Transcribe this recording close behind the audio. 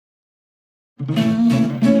Today's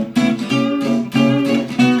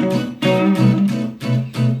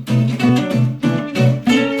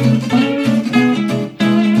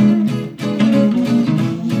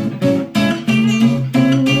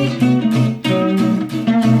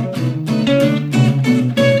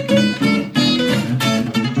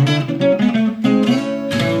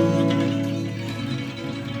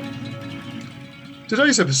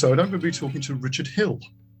episode, I'm going to be talking to Richard Hill.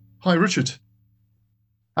 Hi, Richard.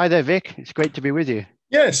 Hi there, Vic. It's great to be with you.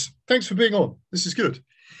 Yes, thanks for being on. This is good.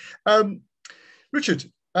 Richard,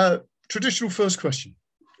 traditional first question.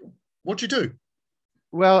 What do you do?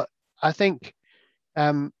 Well, I think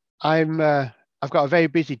I've got a very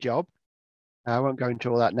busy job. I won't go into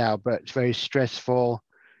all that now, but it's very stressful.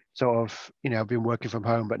 Sort of, I've been working from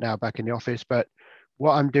home, but now back in the office. But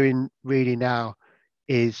what I'm doing really now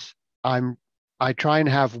is I try and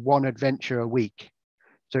have one adventure a week.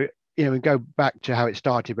 So, we go back to how it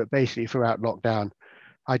started, but basically throughout lockdown,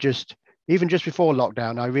 even just before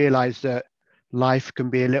lockdown, I realized that life can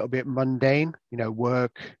be a little bit mundane,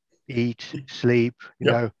 work, eat, sleep,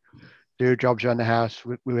 do jobs around the house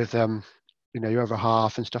with your other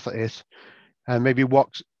half and stuff like this. And maybe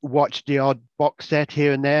watch the odd box set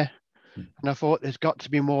here and there. And I thought there's got to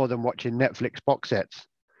be more than watching Netflix box sets.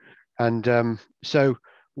 And so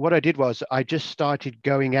what I did was I just started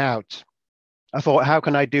going out. I thought, how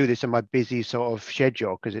can I do this in my busy sort of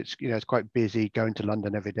schedule? Because it's quite busy going to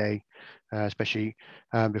London every day, especially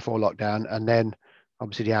before lockdown. And then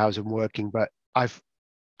obviously the hours of working. But I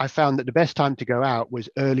found that the best time to go out was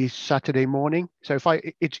early Saturday morning. So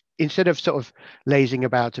instead of sort of lazing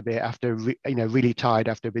about a bit after, really tired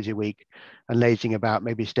after a busy week and lazing about,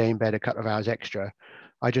 maybe stay in bed a couple of hours extra,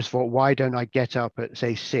 I just thought, why don't I get up at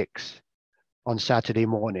say 6 on Saturday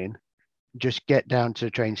morning, just get down to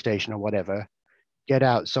the train station or whatever, get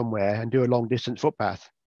out somewhere and do a long distance footpath,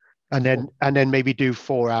 and then maybe do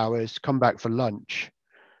 4 hours, come back for lunch,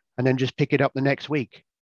 and then just pick it up the next week.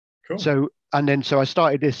 Cool. So I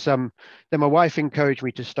started this. Then my wife encouraged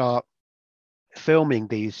me to start filming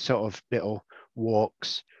these sort of little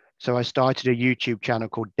walks. So I started a YouTube channel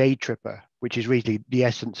called Daytripper, which is really the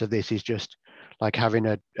essence of this is just like having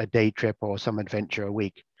a day trip or some adventure a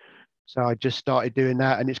week. So I just started doing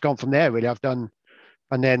that, and it's gone from there, really.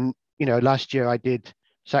 And then, last year I did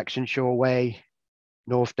Saxon Shore Way,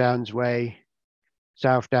 North Downs Way,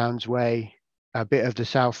 South Downs Way, a bit of the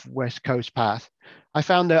Southwest Coast Path. I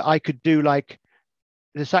found that I could do like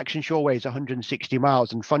the Saxon Shore Way is 160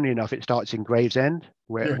 miles, and funnily enough, it starts in Gravesend,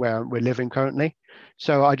 where we're living currently.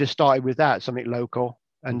 So I just started with that, something local,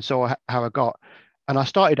 and saw how I got. And I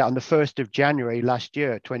started out on the 1st of January last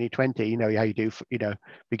year, 2020, how you do,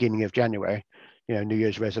 beginning of January, New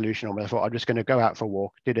Year's resolution. I thought I'm just going to go out for a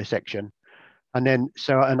walk, did a section. And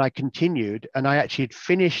I continued, and I actually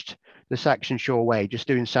finished the Saxon Shore Way, just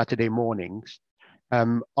doing Saturday mornings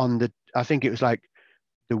I think it was like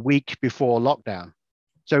the week before lockdown.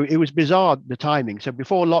 So it was bizarre, the timing. So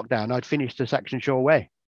before lockdown, I'd finished the Saxon Shore Way.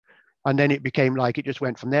 And then it became like, it just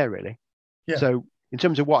went from there, really. Yeah. So in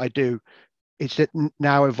terms of what I do, it's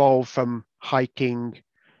now evolved from hiking,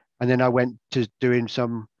 and then I went to doing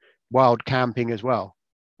some wild camping as well.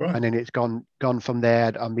 Right. And then it's gone from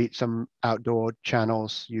there. I meet some outdoor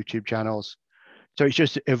channels, YouTube channels. So it's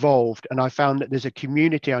just evolved. And I found that there's a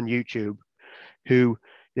community on YouTube who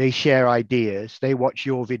they share ideas. They watch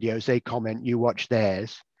your videos, they comment, you watch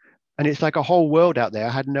theirs. And it's like a whole world out there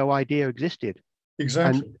I had no idea existed.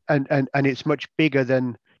 Exactly. And it's much bigger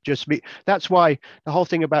than just me. That's why the whole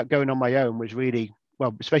thing about going on my own was really,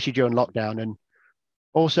 well, especially during lockdown. And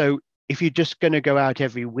also, if you're just going to go out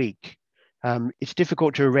every week, it's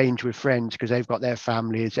difficult to arrange with friends because they've got their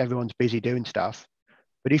families, everyone's busy doing stuff.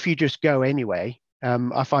 But if you just go anyway,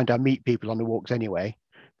 I find I meet people on the walks anyway.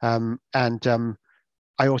 I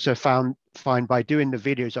also find by doing the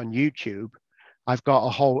videos on YouTube, I've got a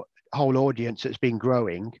whole audience that's been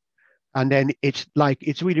growing. And then it's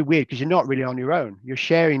really weird because you're not really on your own. You're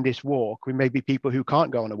sharing this walk with maybe people who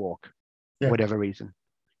can't go on a walk for whatever reason.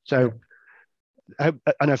 So I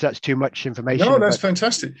don't know if that's too much information. No, that's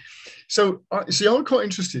fantastic. So I'm quite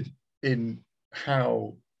interested in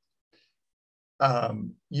how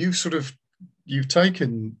you've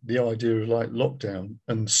taken the idea of like lockdown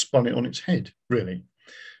and spun it on its head, really.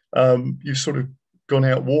 You've sort of gone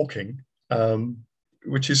out walking,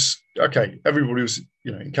 which is, okay, everybody was,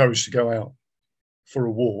 encouraged to go out for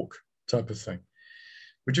a walk type of thing.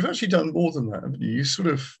 But you've actually done more than that, haven't you? You sort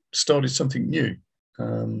of started something new.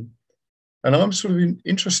 And I'm sort of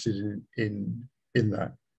interested in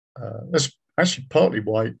that. That's actually partly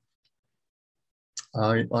why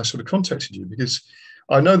I sort of contacted you, because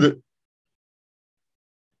I know that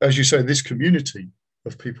as you say, this community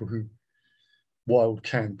of people who wild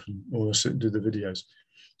camp and all this and do the videos.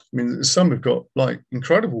 I mean, some have got like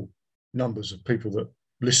incredible numbers of people that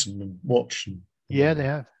listen and watch. Yeah, they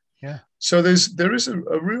have. Yeah. So there is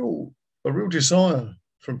a real desire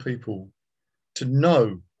from people to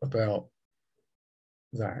know about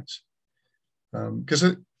that.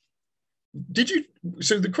 Because did you?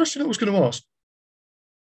 So the question I was going to ask: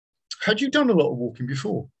 had you done a lot of walking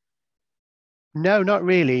before? No, not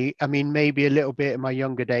really. I mean, maybe a little bit in my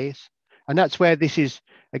younger days. And that's where this is,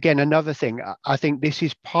 again, another thing. I think this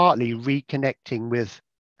is partly reconnecting with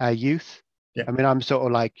our youth. Yeah. I mean, I'm sort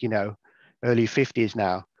of like, early 50s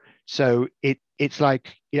now. So it's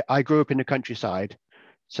like I grew up in the countryside,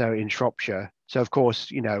 so in Shropshire. So of course,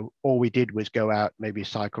 all we did was go out, maybe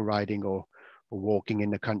cycle riding or walking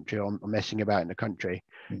in the country or messing about in the country.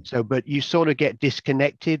 So, but you sort of get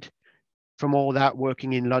disconnected from all that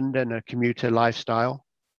working in London, a commuter lifestyle.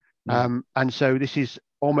 And so this is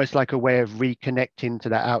almost like a way of reconnecting to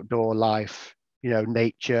that outdoor life,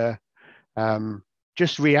 nature,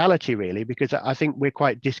 just reality really, because I think we're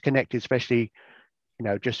quite disconnected, especially,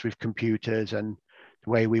 just with computers and the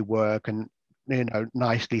way we work and,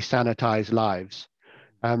 nicely sanitized lives.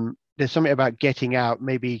 There's something about getting out,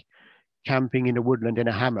 maybe camping in a woodland in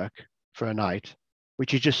a hammock for a night,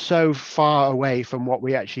 which is just so far away from what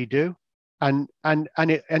we actually do. And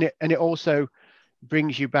it also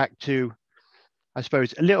brings you back to, I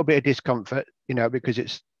suppose, a little bit of discomfort,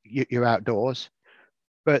 because you're outdoors,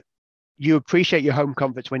 but you appreciate your home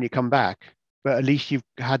comforts when you come back, but at least you've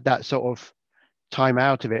had that sort of time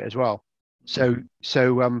out of it as well. So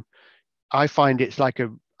I find it's like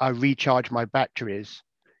I recharge my batteries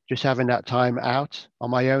just having that time out on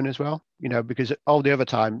my own as well, because all the other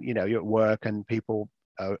time, you're at work and people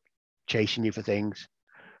are chasing you for things.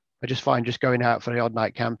 I just find just going out for the odd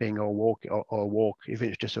night camping or walk, if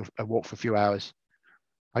it's just a walk for a few hours,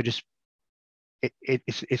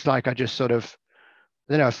 it's like I just sort of,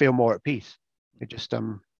 I feel more at peace. It just,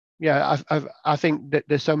 I think that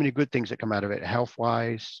there's so many good things that come out of it, health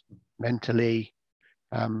wise, mentally.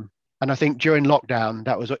 And I think during lockdown,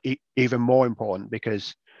 that was even more important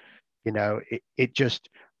because, it just,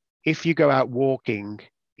 if you go out walking,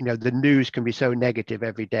 the news can be so negative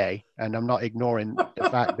every day. And I'm not ignoring the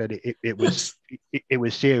fact that it was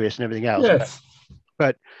serious and everything else. Yes.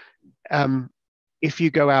 But if you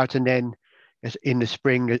go out and then in the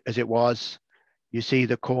spring, as it was, you see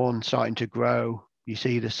the corn starting to grow, you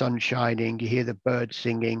see the sun shining, you hear the birds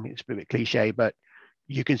singing. It's a bit cliche, but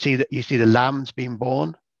you can see that you see the lambs being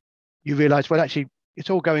born. You realize, well, actually, it's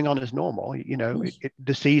all going on as normal. Yes.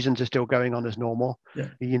 The seasons are still going on as normal. Yeah.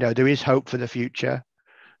 There is hope for the future.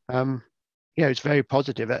 It's very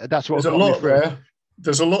positive. That's what There's a lot there.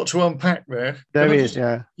 There's a lot to unpack there. There is,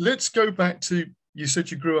 yeah. Let's go back to, you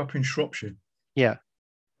said you grew up in Shropshire. Yeah.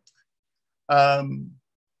 I'm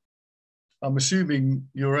assuming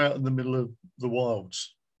you're out in the middle of the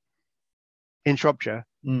wilds. In Shropshire?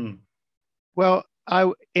 Well,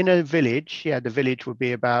 in a village, the village would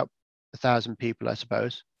be about 1,000 people, I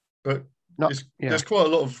suppose. But there's quite a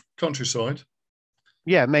lot of countryside.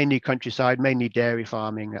 Yeah, mainly countryside, mainly dairy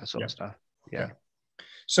farming, that sort of stuff. Yeah.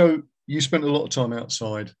 So you spent a lot of time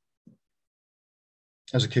outside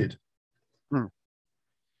as a kid.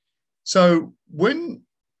 So when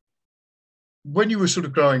you were sort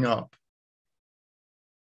of growing up,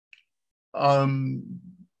 I'm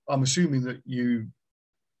assuming that you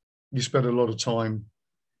spent a lot of time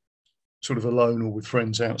sort of alone or with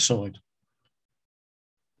friends outside.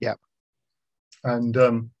 Yeah.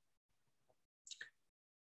 And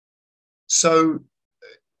so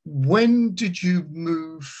when did you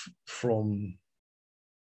move from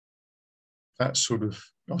that sort of,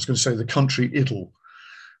 I was going to say the country idyll?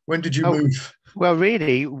 When did you move? Well,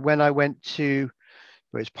 really, when I went to,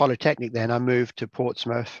 it was Polytechnic then, I moved to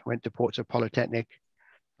Portsmouth, went to Portsmouth Polytechnic.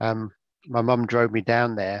 My mum drove me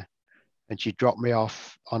down there and she dropped me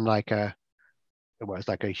off on it was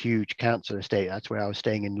like a huge council estate. That's where I was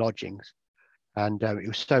staying in lodgings. And it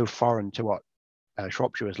was so foreign to what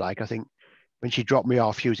Shropshire was like. I think when she dropped me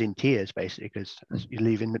off, she was in tears basically, because you're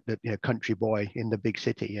leaving the country boy in the big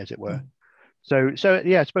city, as it were. So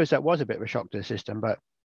I suppose that was a bit of a shock to the system, but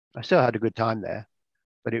I still had a good time there.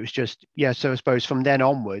 But it was just, so I suppose from then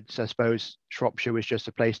onwards, I suppose Shropshire was just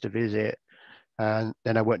a place to visit. And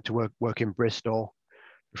then I went to work in Bristol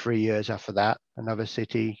for 3 years after that, another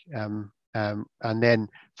city. And then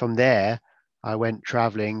from there, I went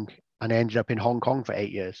traveling and I ended up in Hong Kong for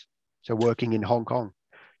 8 years. So working in Hong Kong.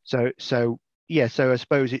 So I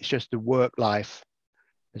suppose it's just the work life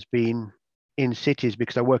has been in cities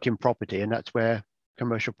because I work in property, and that's where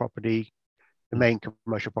commercial property the main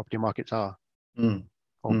commercial property markets are, mm,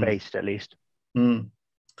 or mm, based at least. mm.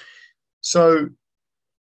 So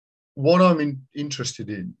what I'm interested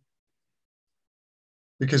in,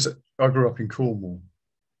 because I grew up in Cornwall,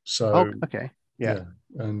 Oh, so okay. Yeah. yeah,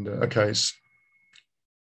 and okay,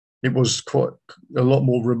 it was quite a lot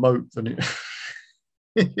more remote than it,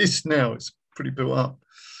 it is now. It's pretty built up.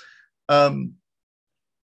 Um,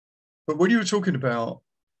 but when you were talking about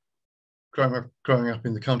growing up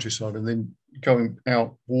in the countryside and then going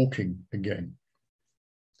out walking again,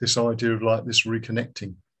 this idea of like this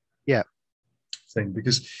reconnecting Yeah. thing,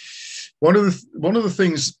 because one of the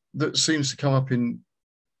things that seems to come up in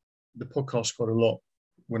the podcast quite a lot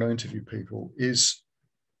when I interview people is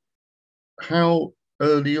how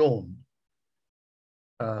early on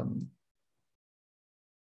um,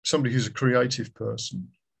 somebody who's a creative person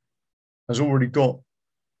has already got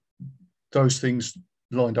those things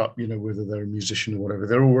lined up, you know, whether they're a musician or whatever,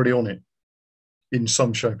 they're already on it in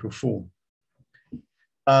some shape or form.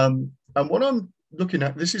 And what I'm looking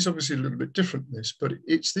at, this is obviously a little bit different, this, but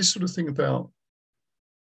it's this sort of thing about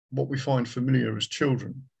what we find familiar as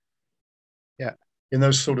children. Yeah. In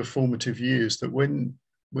those sort of formative years, that when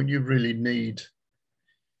you really need,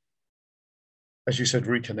 as you said,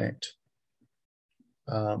 reconnect,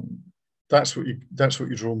 um, that's what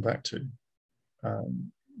you're drawn back to,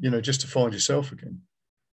 you know, just to find yourself again.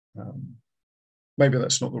 Um, maybe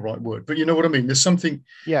that's not the right word, but you know what I mean. There's something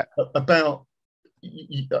Yeah. about.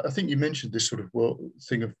 I think you mentioned this sort of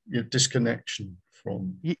thing of, you know, disconnection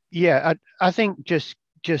from. Yeah. I think just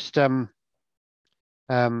um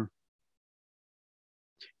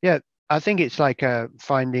yeah, I think it's like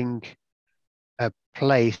finding a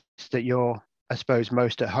place that you're, I suppose,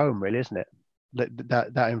 most at home, really, isn't it?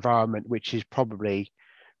 That environment, which is probably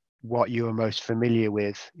what you are most familiar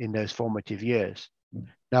with in those formative years.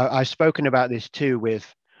 Now, I've spoken about this too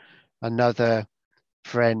with another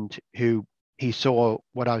friend who he saw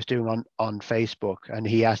what I was doing on Facebook, and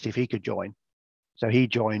he asked if he could join. So he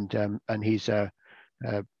joined, and he's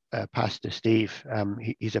Pastor Steve.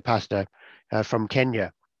 He's a pastor from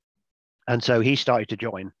Kenya, and so he started to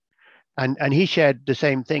join. And he shared the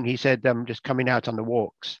same thing. He said, just coming out on the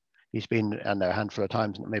walks. He's been, I don't know, a handful of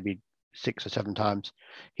times, maybe 6 or 7 times.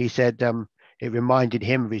 He said it reminded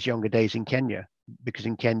him of his younger days in Kenya, because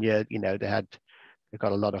in Kenya, you know, they've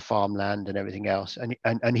got a lot of farmland and everything else.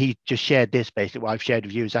 And he just shared this, basically what I've shared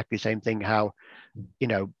with you, exactly the same thing. How, you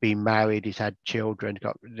know, being married, he's had children,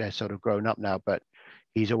 they're sort of grown up now, but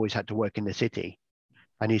he's always had to work in the city.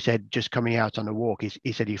 And he said, just coming out on a walk,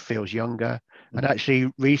 he said he feels younger. And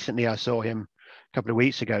actually, recently I saw him a couple of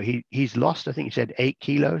weeks ago. He's lost, I think he said, 8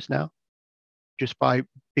 kilos now, just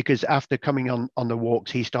because after coming on the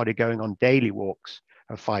walks, he started going on daily walks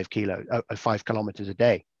of 5 kilometers a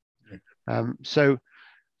day. So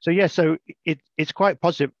yeah, so it's quite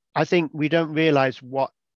positive. I think we don't realize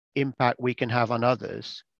what impact we can have on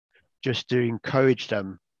others just to encourage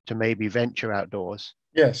them to maybe venture outdoors.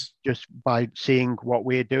 Yes. Just by seeing what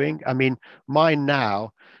we're doing. I mean, mine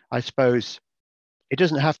now, I suppose it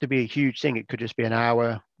doesn't have to be a huge thing. It could just be an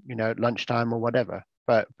hour, you know, lunchtime or whatever.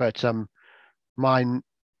 But mine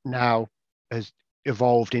now has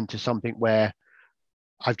evolved into something where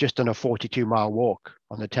I've just done a 42-mile walk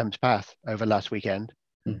on the Thames Path over last weekend,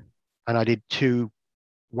 and I did 2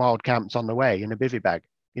 wild camps on the way in a bivy bag.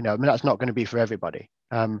 You know, I mean, that's not going to be for everybody.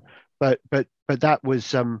 But that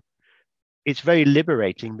was it's very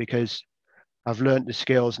liberating, because I've learned the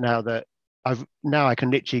skills now that I can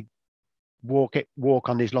literally walk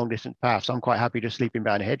on these long distance paths. I'm quite happy just sleeping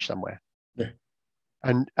behind a hedge somewhere. Yeah.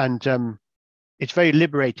 And it's very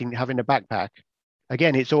liberating having a backpack.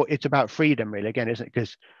 Again, it's about freedom, really, again, isn't it?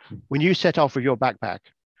 Because when you set off with your backpack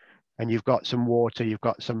and you've got some water, you've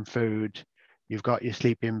got some food, you've got your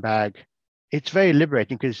sleeping bag, it's very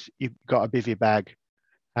liberating, because you've got a bivy bag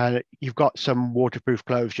and you've got some waterproof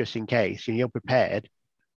clothes just in case, and you're prepared.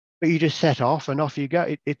 But you just set off and off you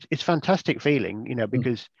go. It's fantastic feeling, you know,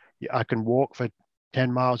 because I can walk for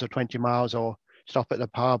 10 miles or 20 miles, or stop at the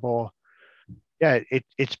pub, or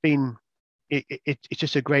it's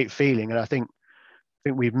just a great feeling. And I think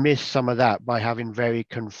we've missed some of that by having very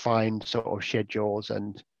confined sort of schedules,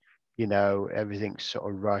 and, you know, everything's sort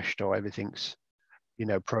of rushed, or everything's, you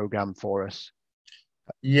know, programmed for us.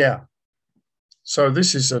 Yeah. So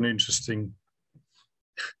this is an interesting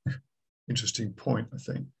point, I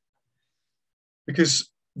think, because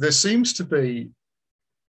there's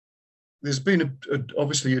been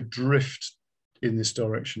obviously a drift in this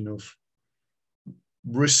direction of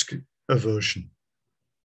risk aversion.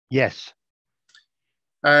 Yes.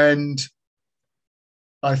 And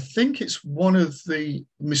I think it's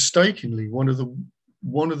mistakenly one of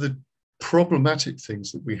the problematic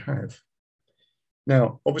things that we have.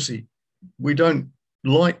 Now, obviously, we don't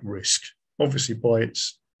like risk, obviously, by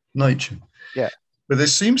its nature. Yeah, But there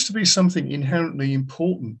seems to be something inherently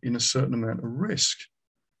important in a certain amount of risk.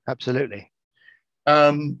 absolutely.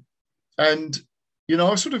 And, you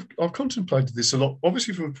know, I've contemplated this a lot,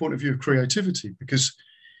 obviously from a point of view of creativity, because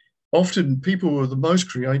often people are the most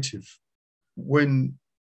creative when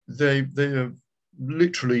they're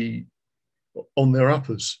literally on their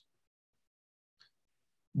uppers,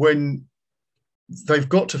 when they've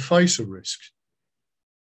got to face a risk.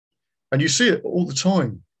 And you see it all the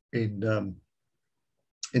time in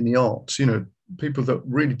the arts, you know, people that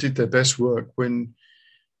really did their best work when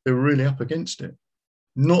they were really up against it,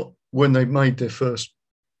 not when they made their first,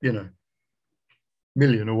 you know,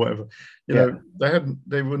 million or whatever. You Yeah. know,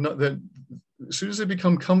 they were not, as soon as they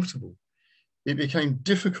become comfortable, it became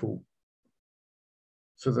difficult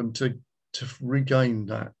for them to regain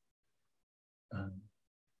that. Well,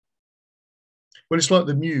 it's like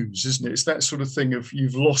the muse, isn't it? It's that sort of thing of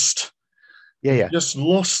you've Yeah. just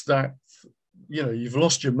lost that, you know, you've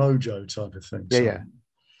lost your mojo type of thing. Yeah.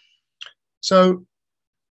 So,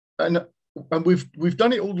 and we've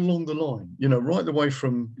done it all along the line, you know, right the way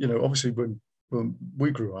from, you know, obviously when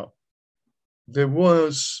we grew up, there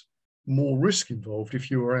was more risk involved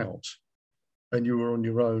if you were out and you were on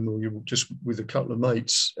your own or you were just with a couple of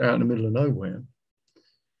mates out in the middle of nowhere.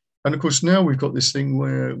 And of course, now we've got this thing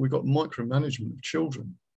where we've got micromanagement of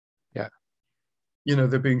children. Yeah. You know,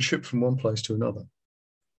 they're being shipped from one place to another.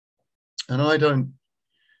 And I don't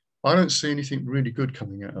see anything really good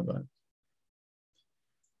coming out of that.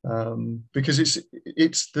 Because this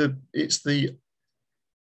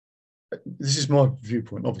is my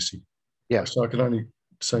viewpoint, obviously. Yeah. So I can only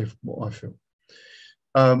say what I feel.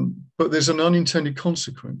 But there's an unintended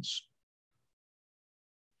consequence.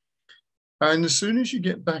 And as soon as you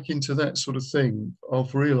get back into that sort of thing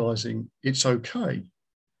of realizing it's okay,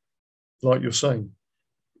 like you're saying,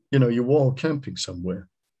 you know, you're wild camping somewhere.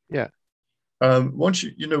 Yeah. Once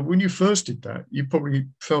you know, when you first did that, you probably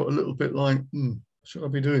felt a little bit like, should I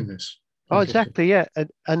be doing this? Oh, exactly. Yeah.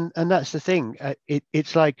 And that's the thing.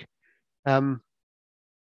 It's like, I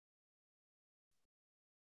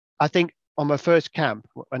think on my first camp,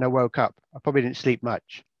 when I woke up, I probably didn't sleep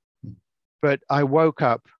much, but I woke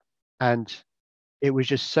up and it was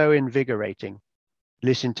just so invigorating.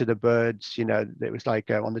 Listen to the birds, you know, it was like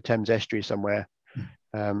on the Thames estuary somewhere.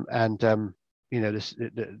 You know,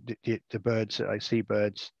 the birds, I see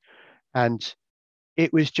birds. And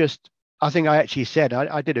it was just, I think I actually said,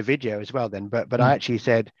 I did a video as well then, but I actually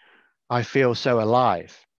said, I feel so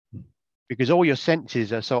alive, because all your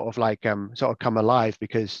senses are sort of like, sort of come alive,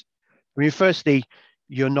 because, I mean, firstly,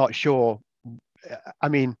 you're not sure. I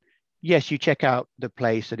mean, yes, you check out the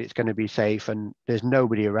place that it's going to be safe and there's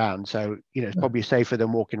nobody around. So, you know, it's probably safer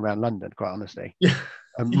than walking around London, quite honestly. Yeah.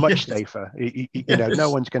 Much safer. You know, no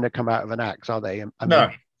one's going to come out of an axe, are they? I No.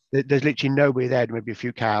 mean, there's literally nobody there, maybe a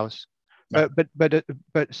few cows. No.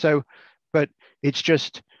 But it's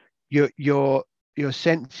just your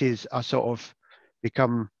senses are sort of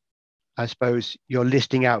become, I suppose, you're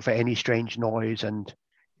listing out for any strange noise, and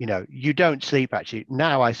you know, you don't sleep actually.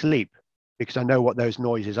 Now I sleep because I know what those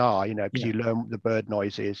noises are, you know, because you learn the bird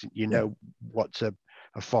noises, you know what's a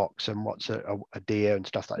fox and what's a deer and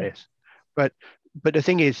stuff like this. But the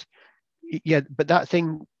thing is, but that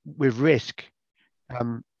thing with risk,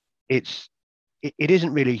 it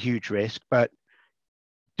isn't really a huge risk, but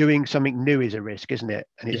doing something new is a risk, isn't it?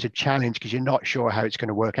 And it's a challenge because you're not sure how it's going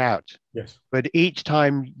to work out. Yes. But each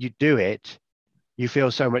time you do it, you feel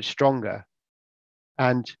so much stronger.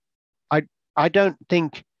 And I don't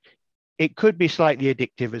think, it could be slightly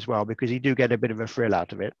addictive as well, because you do get a bit of a thrill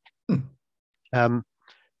out of it.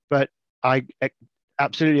 But I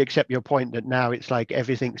absolutely accept your point that now it's like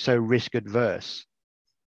everything's so risk adverse.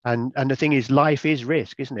 And the thing is, life is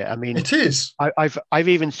risk, isn't it? I mean, it is. I've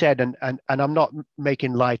even said, and I'm not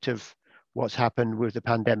making light of what's happened with the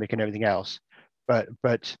pandemic and everything else,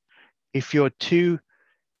 but if you're too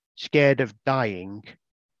scared of dying,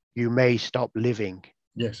 you may stop living.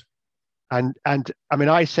 Yes. And I mean,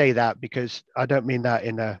 I say that because I don't mean that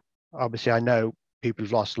in a, obviously I know people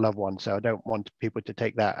have lost loved ones, so I don't want people to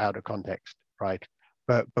take that out of context, right?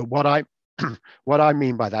 But what I what I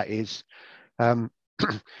mean by that is,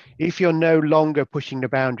 if you're no longer pushing the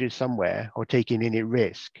boundaries somewhere or taking any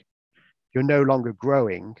risk, you're no longer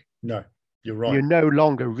growing. No, you're right. You're no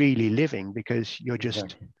longer really living, because you're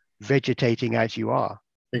just vegetating as you are.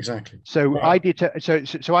 Exactly. So right.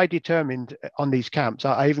 I determined on these camps,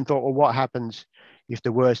 I even thought, well, what happens if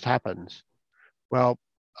the worst happens? Well,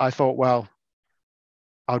 I thought, well,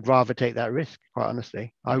 I'd rather take that risk, quite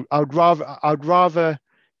honestly. I'd rather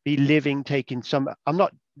be living, taking some. I'm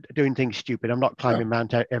not doing things stupid. I'm not climbing No.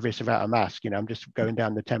 Mount Everest without a mask. I'm just going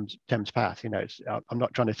down the Thames path. I'm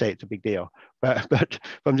not trying to say it's a big deal, but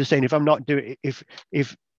I'm just saying, if I'm not doing,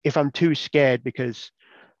 if I'm too scared because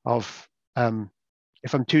of,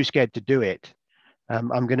 if I'm too scared to do it,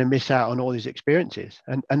 I'm going to miss out on all these experiences.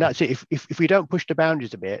 And that's it. If we don't push the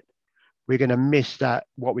boundaries a bit, we're going to miss that,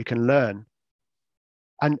 what we can learn.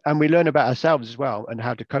 And we learn about ourselves as well and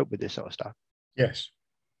how to cope with this sort of stuff. Yes.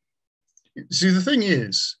 See, the thing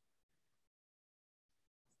is,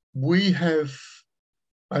 we have,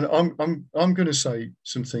 and I'm going to say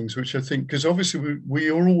some things which I think, because obviously we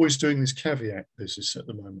are always doing this caveat business at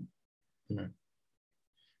the moment.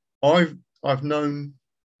 I've known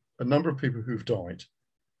a number of people who've died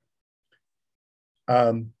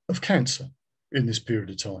of cancer in this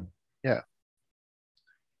period of time. Yeah.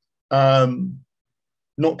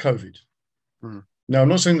 Not COVID. Mm. Now, I'm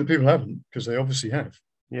not saying that people haven't, because they obviously have.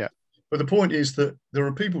 Yeah. But the point is that there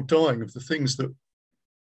are people dying of the things that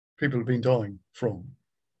people have been dying from.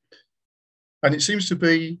 And it seems to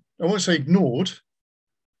be, I won't say ignored,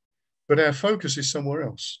 but our focus is somewhere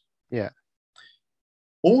else. Yeah.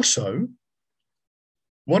 Also,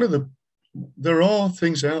 there are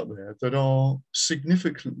things out there that are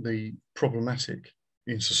significantly problematic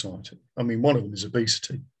in society. I mean, one of them is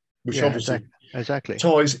obesity, which obviously exactly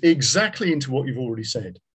ties exactly into what you've already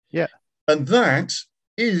said. Yeah. And that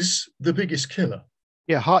is the biggest killer.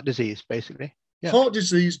 Yeah, heart disease, basically. Yeah. Heart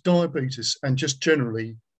disease, diabetes, and just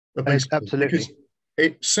generally obesity. Absolutely. Because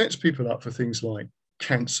it sets people up for things like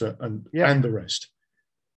cancer and the rest.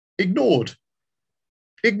 Ignored.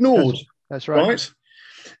 That's right. Right?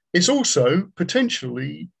 It's also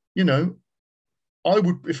potentially,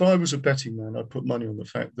 if I was a betting man, I'd put money on the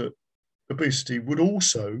fact that obesity would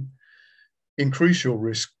also increase your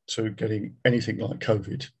risk to getting anything like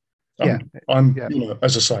COVID.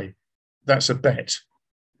 As I say, that's a bet,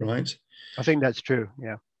 right? I think that's true.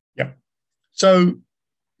 Yeah. Yeah. So,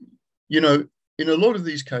 in a lot of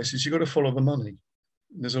these cases, you've got to follow the money.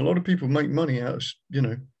 There's a lot of people make money out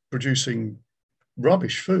of, producing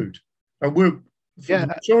rubbish food. And the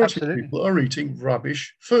majority of people are eating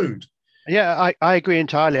rubbish food. Yeah, I agree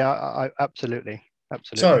entirely. I absolutely.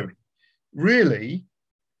 So, really,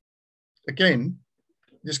 again,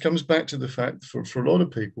 this comes back to the fact for a lot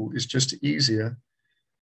of people, it's just easier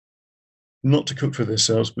not to cook for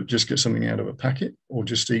themselves, but just get something out of a packet or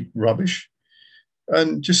just eat rubbish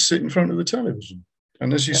and just sit in front of the television.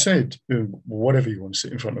 And as you said, whatever you want to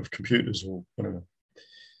sit in front of computers or whatever.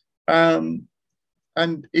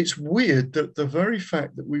 And it's weird that the very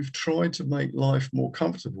fact that we've tried to make life more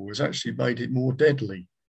comfortable has actually made it more deadly.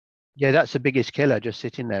 Yeah, that's the biggest killer, just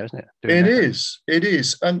sitting there, isn't it? It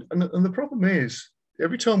is. And the problem is,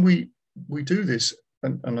 every time we do this,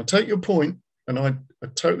 and I take your point, and I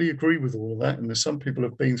totally agree with all of that, and there's some people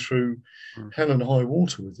have been through hell and high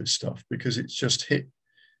water with this stuff because it's just hit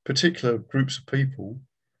particular groups of people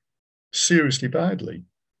seriously badly.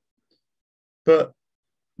 But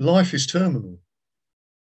life is terminal.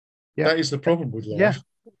 Yeah. That is the problem with life. Yeah,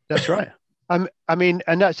 that's right. I mean,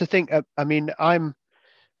 and that's the thing. I mean, I'm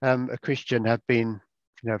a Christian, have been,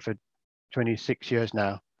 for 26 years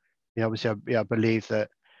now. Obviously, I believe that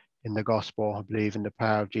in the gospel. I believe in the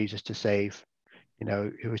power of Jesus to save.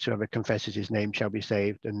 Whosoever confesses his name shall be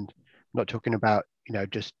saved. And I'm not talking about,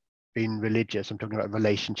 just being religious. I'm talking about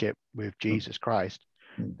relationship with Jesus Christ.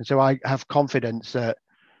 And so I have confidence that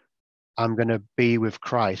I'm going to be with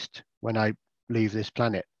Christ when I leave this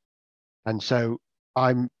planet. And so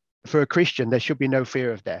for a Christian, there should be no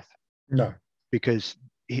fear of death. No. Because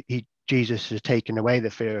Jesus has taken away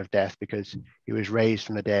the fear of death because he was raised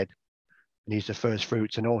from the dead. And he's the first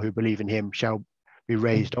fruits, and all who believe in him shall be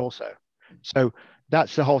raised also. So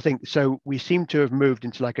that's the whole thing. So we seem to have moved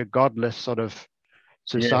into like a godless sort of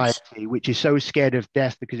society, which is so scared of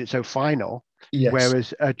death because it's so final. Yes.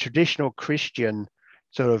 Whereas a traditional Christian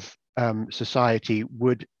sort of society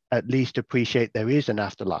would at least appreciate there is an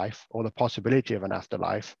afterlife or the possibility of an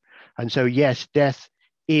afterlife. And so, yes, death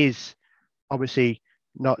is obviously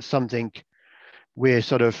not something we're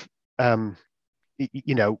sort of,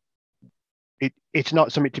 it's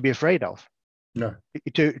not something to be afraid of. No.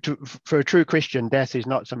 For a true Christian, death is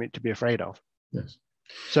not something to be afraid of. Yes.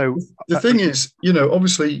 So the thing is,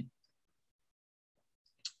 obviously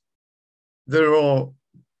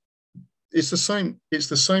it's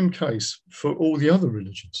the same case for all the other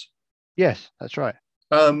religions. Yes, that's right.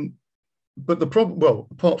 But the problem, well,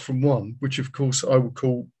 apart from one, which of course I would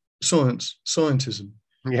call scientism,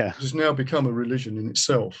 has now become a religion in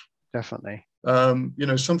itself. Definitely.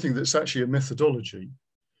 Something that's actually a methodology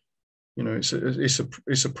You know,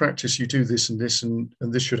 it's a practice. You do this and this and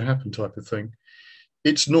this should happen type of thing.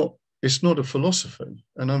 It's not a philosophy,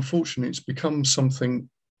 and unfortunately, it's become something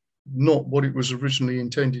not what it was originally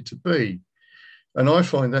intended to be. And I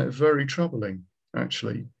find that very troubling,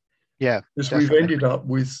 actually, Yeah, because we've definitely. ended up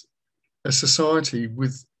with a society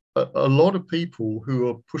with a lot of people who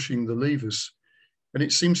are pushing the levers, and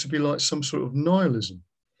it seems to be like some sort of nihilism.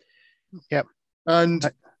 Yep.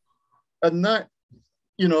 And and that,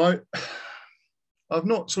 you know, I've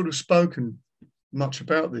not sort of spoken much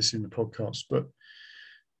about this in the podcast, but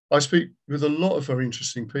I speak with a lot of very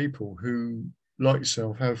interesting people who, like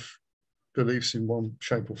yourself, have beliefs in one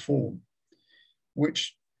shape or form,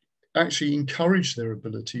 which actually encourage their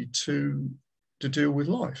ability to deal with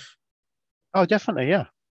life. Oh, definitely. Yeah.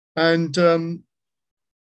 And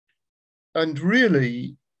and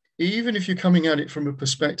really, even if you're coming at it from a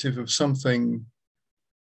perspective of something,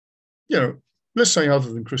 you know, let's say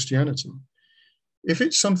other than Christianity, if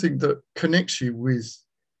it's something that connects you with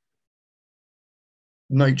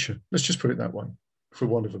nature, let's just put it that way, for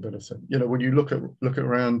want of a better thing. You know, when you look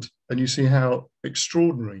around and you see how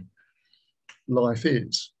extraordinary life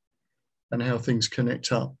is and how things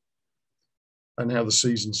connect up and how the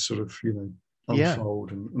seasons sort of, you know, Yeah.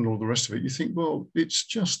 unfold and all the rest of it, you think, well, it's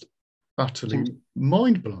just utterly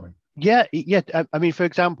mind blowing. Yeah. Yeah. I mean, for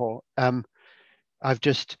example, I've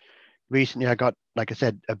just recently I got, like I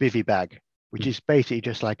said, a bivy bag, which is basically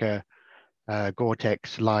just like a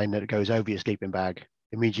Gore-Tex line that goes over your sleeping bag.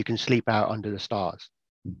 It means you can sleep out under the stars.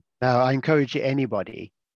 Now, I encourage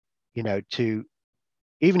anybody, you know, to,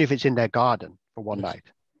 even if it's in their garden for one Yes. night,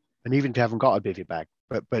 and even if you haven't got a bivy bag,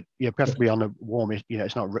 but you know, Yes. preferably on a warm, you know,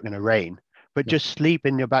 it's not going to rain, but Yeah. just sleep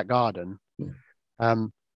in your back garden, Yeah.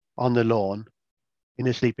 um, on the lawn in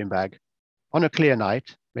a sleeping bag on a clear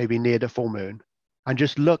night, maybe near the full moon, and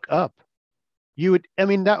just look up. You would, I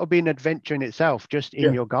mean, that would be an adventure in itself, just in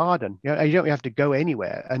Yeah. your garden. You know, you don't have to go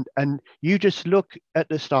anywhere, and you just look at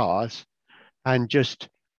the stars and just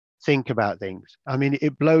think about things. I mean,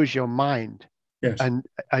 it blows your mind, Yes. and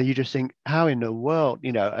you just think, how in the world,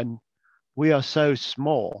 you know? And we are so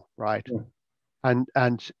small, right? Yeah.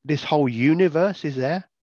 And this whole universe is there,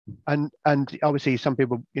 and obviously some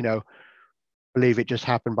people, you know, believe it just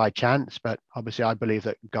happened by chance, but obviously I believe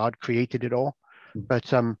that God created it all.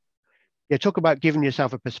 But yeah, talk about giving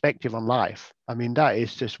yourself a perspective on life. I mean, that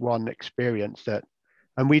is just one experience that,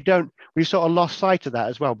 and we've sort of lost sight of that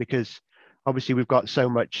as well, because obviously we've got so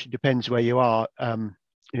much, depends where you are.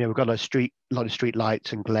 You know, we've got a lot of street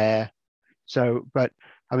lights and glare. So, but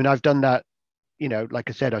I mean, I've done that, you know, like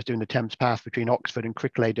I said, I was doing the Thames Path between Oxford and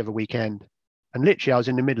Cricklade every weekend. And literally, I was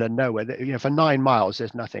in the middle of nowhere. You know, for 9 miles,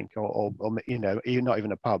 there's nothing, or you know, you're not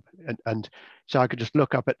even a pub. And so I could just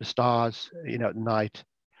look up at the stars, you know, at night.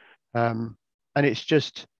 Um, and it's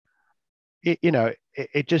just, you know,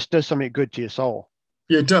 it just does something good to your soul.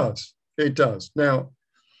 Yeah, it does. It does. Now,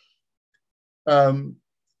 um,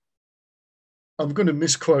 I'm going to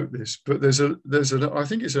misquote this, but I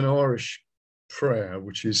think it's an Irish prayer,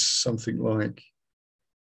 which is something like,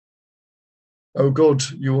 "Oh God,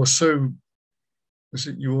 you are so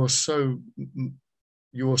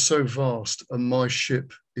vast, and my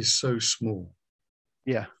ship is so small."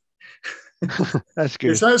 Yeah, that's It's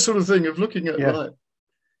good. that sort of thing of looking at Yeah,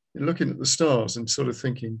 the stars and sort of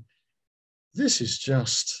thinking, this is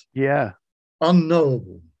just yeah,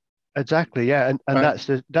 unknowable. exactly. Yeah, and And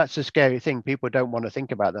that's the scary thing. People don't want to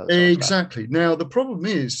think about that sort of stuff. exactly. Now, the problem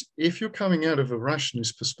is, if you're coming out of a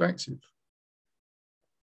rationalist perspective,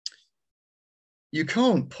 you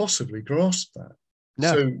can't possibly grasp that.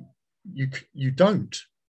 No, So you don't,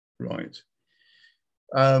 right?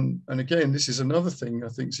 And again, this is another thing I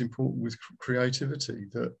think is important with creativity,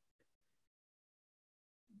 that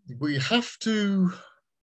we have to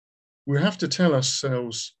tell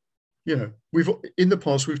ourselves, you know, we've in the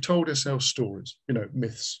past we've told ourselves stories, you know,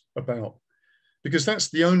 myths about, because that's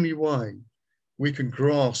the only way we can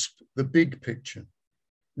grasp the big picture,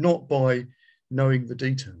 not by knowing the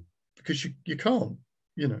detail, because you can't,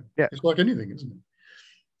 you know, yeah, it's like anything, isn't it?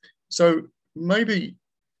 So maybe,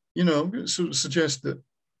 you know, I'm going to sort of suggest that,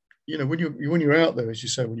 you know, when you're out there, as you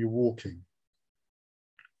say, when you're walking,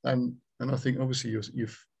 and I think obviously you're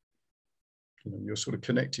sort of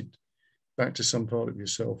connected back to some part of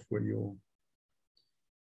yourself where you're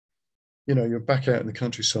back out in the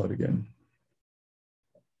countryside again,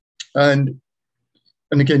 and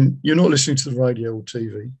again, you're not listening to the radio or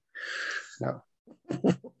TV. no,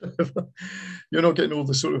 You're not getting all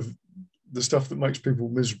the sort of the stuff that makes people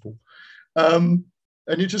miserable, and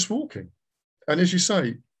you're just walking. And as you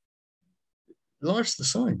say, life's the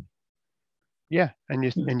same. Yeah, and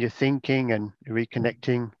you're thinking and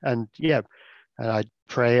reconnecting, and yeah, and I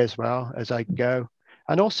pray as well as I go,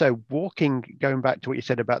 and also walking. Going back to what you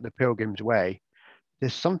said about the Pilgrim's Way,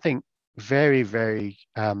 there's something very, very,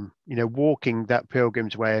 walking that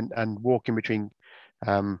Pilgrim's Way and walking between,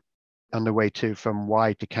 um, on the way to from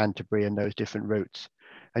Wye to Canterbury and those different routes,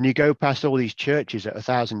 and you go past all these churches that are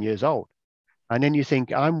 1,000 years old, and then you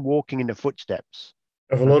think I'm walking in the footsteps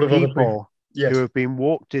Of a of lot of other people. people who Yes. have been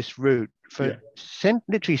walked this route for Yeah.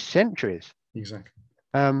 literally centuries, Exactly.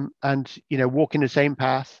 and walking the same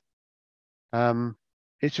path. Um,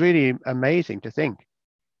 it's really amazing to think.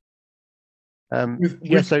 With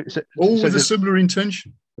Yeah, with all so with a there's similar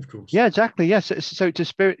intention, of course. yeah, exactly. Yes, so it's a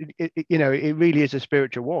spirit. It really is a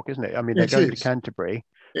spiritual walk, isn't it? I mean, they're It going to is. Canterbury,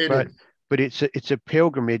 It but is. it's a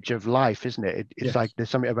pilgrimage of life, isn't it? It's like Yes. there's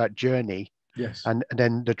something about journey, Yes. and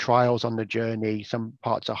then the trials on the journey. Some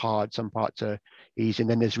parts are hard, some parts are easy, and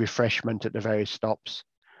then there's refreshment at the various stops,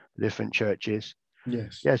 different churches.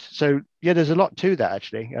 Yes. Yes, so yeah, there's a lot to that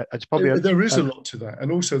actually. It's probably There is a a lot to that,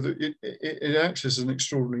 and also that it acts as an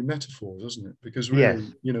extraordinary metaphor, doesn't it? Because yes,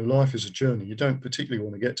 really, life is a journey. You don't particularly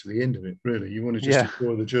want to get to the end of it. Really, you want to just yeah,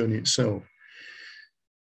 enjoy the journey itself.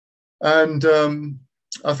 And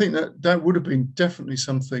I think that would have been definitely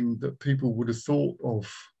something that people would have thought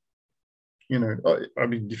of. I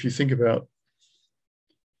mean, if you think about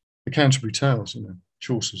the Canterbury Tales,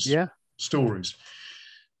 Chaucer's yeah, stories,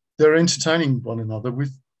 they're entertaining one another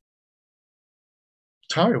with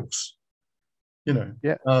tales. You know,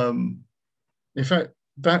 yeah. um, in fact,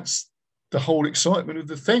 that's the whole excitement of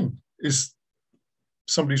the thing is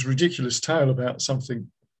somebody's ridiculous tale about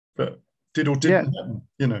something that did or Yeah, didn't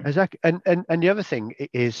happen. exactly. And the other thing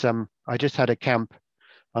is, I just had a camp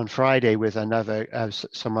on Friday with another,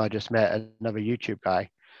 someone I just met, another YouTube guy,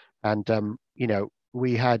 and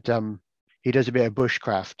we had, he does a bit of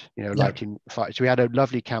bushcraft, Yeah. lighting fire. So we had a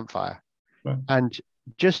lovely campfire, Right. and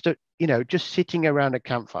just sitting around a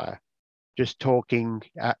campfire, just talking,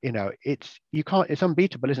 it's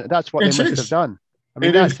unbeatable, isn't it? That's what they It must have is. done. I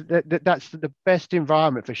mean, It is. that's the best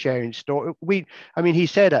environment for sharing story. I mean, he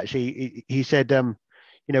said actually, he said,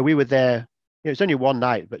 we were there. It's only one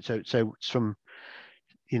night, but so it's from,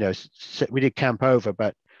 we did camp over,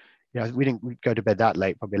 but we didn't go to bed that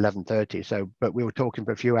late, probably 11:30. So, but we were talking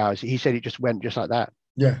for a few hours. He said it just went just like that,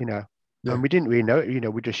 Yeah. you know, Yeah. and we didn't really know,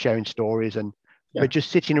 we're just sharing stories Yeah. but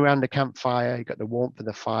just sitting around the campfire, you got the warmth of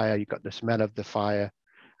the fire, you got the smell of the fire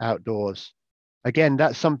outdoors. Again,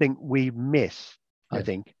 that's something we miss, I Yeah.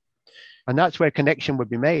 think. And that's where connection would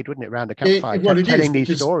be made, wouldn't it, around the campfire, Well, it is telling these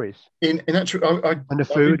because stories. in actual, And the I've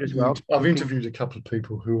food as well, cooking. interviewed a couple of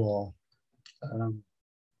people who are uh,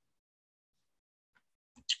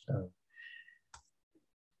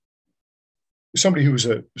 somebody who was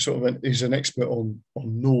a sort of is an expert on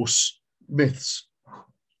Norse myths,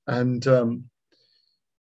 and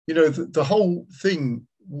the whole thing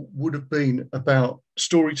would have been about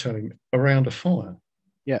storytelling around a fire.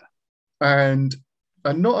 Yeah. And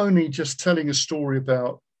not only just telling a story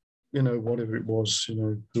about, whatever it was,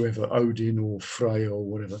 whoever, Odin or Freya or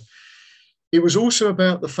whatever. It was also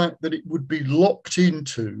about the fact that it would be locked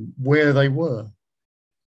into where they were.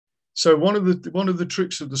 So one of the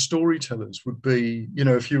tricks of the storytellers would be,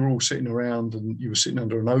 if you were all sitting around and you were sitting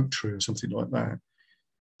under an oak tree or something like that,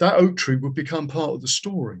 that oak tree would become part of the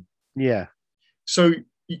story. Yeah. So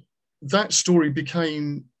that story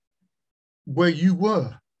became where you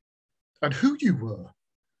were and who you were.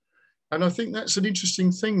 And I think that's an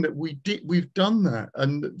interesting thing that we've done that.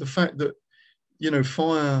 And the fact that,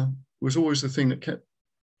 fire was always the thing that kept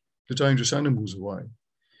the dangerous animals away.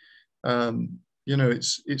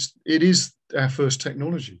 It is our first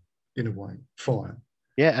technology in a way, fire.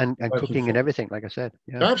 Yeah, and cooking and everything, like I said.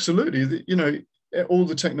 Yeah. Absolutely. All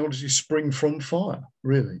the technologies spring from fire,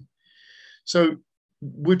 really. So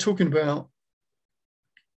we're talking about,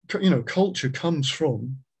 culture comes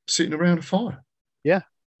from sitting around a fire. Yeah.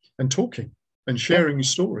 And talking and sharing your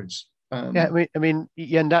stories. Yeah,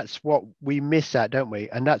 and that's what we miss that, don't we?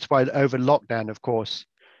 And that's why over lockdown, of course,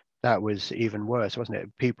 that was even worse, wasn't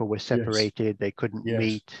it? People were separated; they couldn't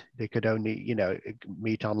meet. They could only,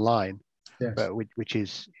 meet online. Yes. But which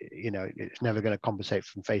is, it's never going to compensate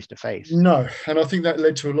from face to face. No, and I think that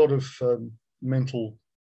led to a lot of mental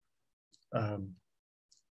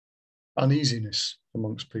uneasiness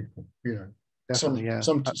amongst people. Definitely,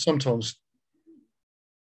 sometimes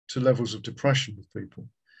to levels of depression with people,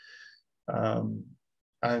 and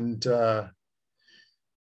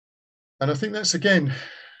I think that's again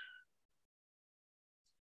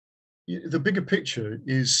the bigger picture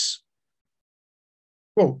is,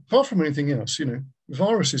 well, apart from anything else,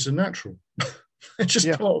 viruses are natural. They're just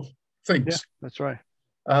part of Yeah, things. that's right.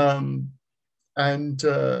 Um, and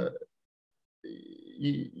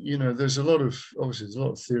you know, there's a lot of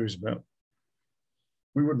theories about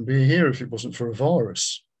we wouldn't be here if it wasn't for a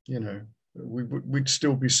virus. You know, we'd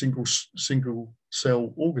still be single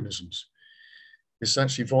cell organisms. It's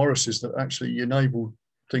actually viruses that actually enable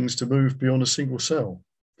things to move beyond a single cell.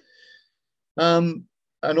 And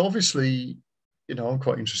obviously, you know, I'm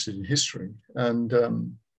quite interested in history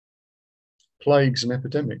and plagues and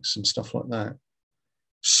epidemics and stuff like that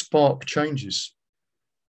spark changes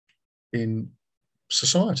in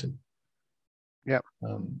society. Yeah.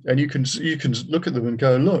 And you can look at them and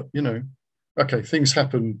go, look, you know, okay, things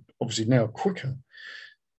happen obviously now quicker,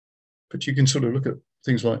 but you can sort of look at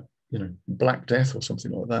things like, you know, Black Death or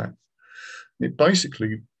something like that. It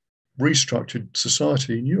basically restructured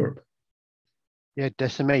society in Europe. Yeah,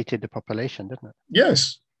 decimated the population, didn't it?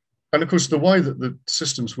 Yes. And of course, the way that the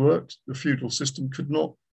systems worked, the feudal system could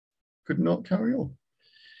not carry on.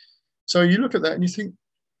 So you look at that and you think,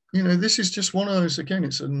 you know, this is just one of those, again,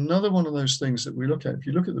 it's another one of those things that we look at. If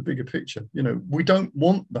you look at the bigger picture, you know, we don't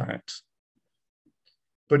want that,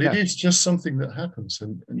 but it is just something that happens.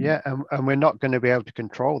 And we're not going to be able to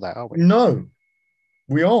control that, are we? no,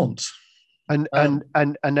 we aren't. And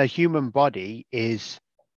a human body is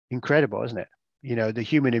incredible, isn't it? You know, the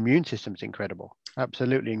human immune system is incredible,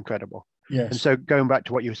 absolutely incredible. Yes. And so going back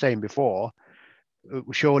to what you were saying before,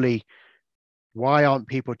 surely why aren't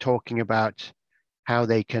people talking about how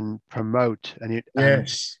they can promote and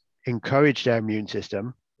encourage their immune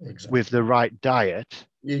system with the right diet,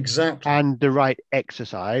 and the right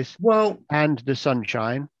exercise, and the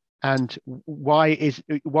sunshine? And why is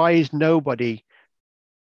nobody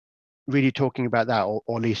really talking about that, or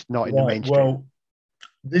at least not in the mainstream? Well,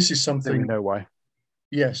 this is something. Let me know why.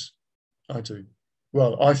 Yes, I do.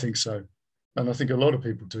 Well, I think so, and I think a lot of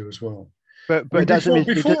people do as well. But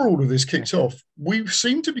before all of this kicked off, we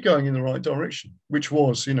seemed to be going in the right direction, which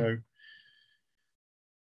was, you know,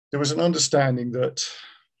 there was an understanding that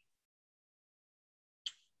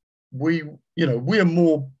we are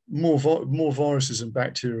more viruses and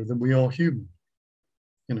bacteria than we are human.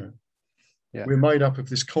 You know, we're made up of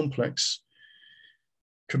this complex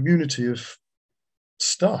community of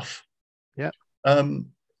stuff. Yeah.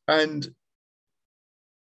 And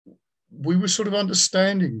we were sort of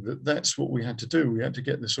understanding that that's what we had to do. We had to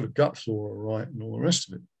get the sort of gut flora right and all the rest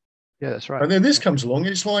of it. Yeah, that's right. And then this comes along, and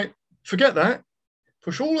it's like, forget that,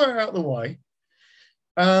 push all that out of the way,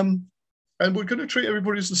 and we're going to treat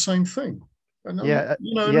everybody as the same thing. And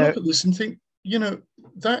look at this and think, you know,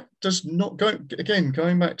 that does not go. Again,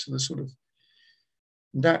 going back to the sort of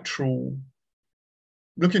natural,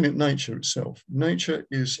 looking at nature itself. Nature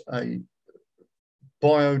is a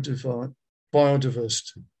biodiversity.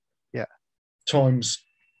 Times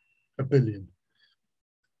a billion,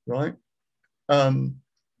 right? And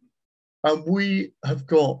we have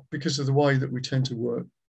got, because of the way that we tend to work,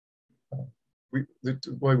 the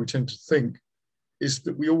way we tend to think, is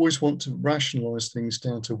that we always want to rationalize things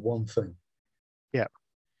down to one thing. Yeah.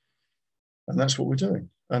 And that's what we're doing.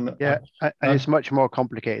 And it's much more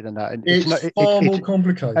complicated than that. And it's far more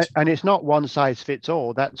complicated. And it's not one size fits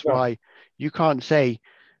all. That's why you can't say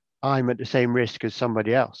I'm at the same risk as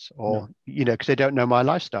somebody else, or, you know, because they don't know my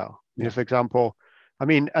lifestyle. You know, for example, I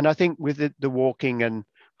mean, and I think with the walking and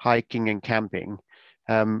hiking and camping,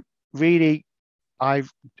 really, I'm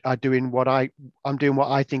doing what I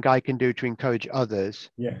think I can do to encourage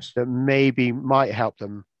others. Yes. That maybe might help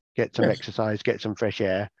them get some exercise, get some fresh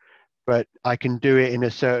air, but I can do it in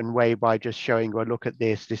a certain way by just showing, well, look at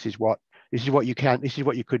this. This is what you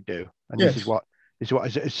could do, and this is what.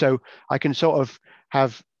 So I can sort of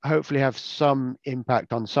hopefully have some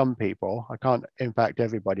impact on some people. I can't impact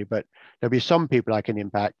everybody, but there'll be some people I can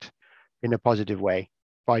impact in a positive way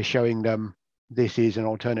by showing them this is an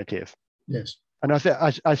alternative. Yes. And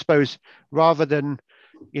I suppose, rather than,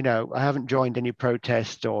 you know, I haven't joined any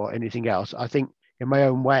protests or anything else, I think in my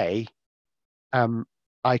own way,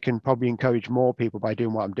 I can probably encourage more people by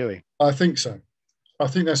doing what I'm doing. I think so. I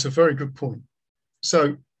think that's a very good point.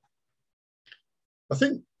 So I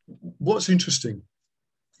think what's interesting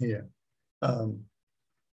here, you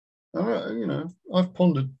know, I've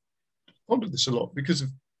pondered this a lot because of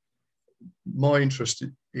my interest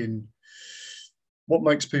in what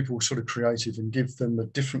makes people sort of creative and give them a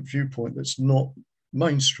different viewpoint that's not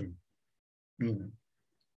mainstream. You know,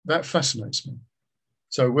 that fascinates me.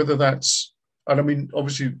 So whether that's, and I mean,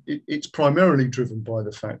 obviously it's primarily driven by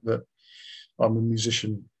the fact that I'm a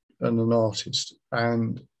musician and an artist,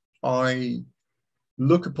 and I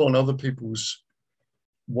look upon other people's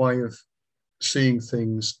way of seeing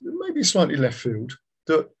things, maybe slightly left field,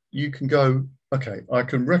 that you can go, okay, I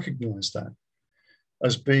can recognize that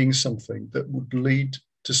as being something that would lead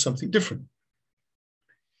to something different.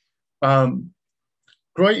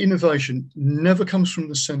 Great innovation never comes from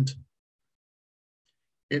the center.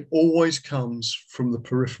 It always comes from the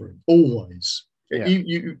periphery, always. Yeah.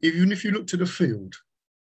 Even if you looked at a field,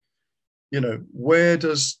 where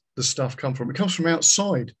does the stuff come from? It comes from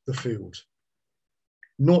outside the field,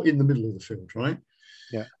 not in the middle of the field, right?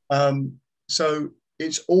 Yeah. So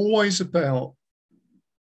it's always about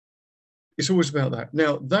that.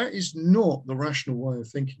 Now, that is not the rational way of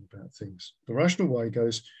thinking about things. The rational way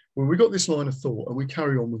goes, well, we got this line of thought and we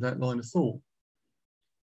carry on with that line of thought.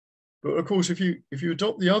 But of course, if you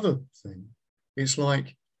adopt the other thing, it's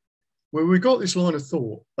like, well, we got this line of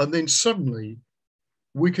thought and then suddenly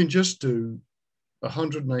we can just do a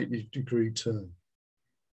 180-degree turn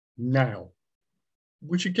now,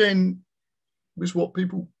 which again was what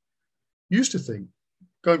people used to think.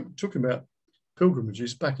 Talking about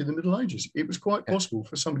pilgrimages back in the Middle Ages, it was quite possible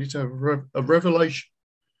for somebody to have a revelation,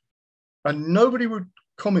 and nobody would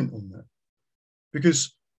comment on that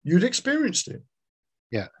because you'd experienced it.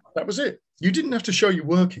 Yeah, that was it. You didn't have to show you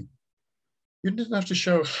working. You didn't have to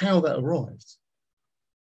show how that arrived.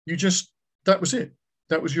 That was it.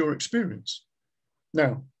 That was your experience.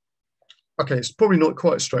 Now, okay, it's probably not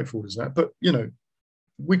quite as straightforward as that, but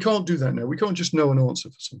we can't do that now. We can't just know an answer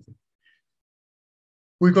for something.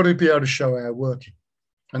 We've got to be able to show our working.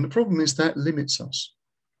 And the problem is that limits us.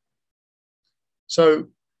 So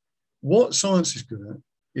what science is good at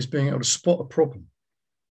is being able to spot a problem.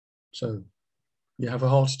 So you have a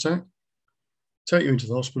heart attack, take you into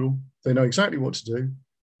the hospital, they know exactly what to do,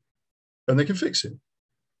 and they can fix it.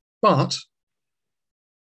 But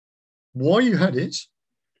why you had it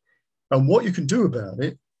and what you can do about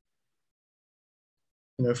it,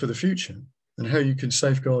 for the future and how you can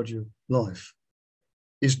safeguard your life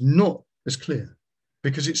is not as clear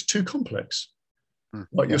because it's too complex.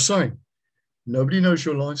 Like you're saying, nobody knows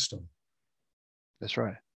your lifestyle. That's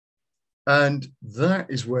right. And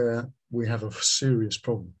that is where we have a serious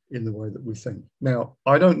problem in the way that we think. Now,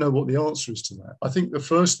 I don't know what the answer is to that. I think the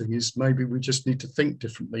first thing is maybe we just need to think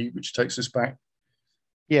differently, which takes us back.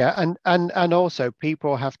 Yeah, and also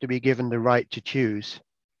people have to be given the right to choose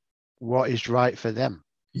what is right for them.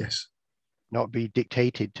 Yes. Not be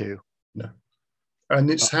dictated to. No. And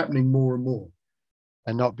it's happening more and more.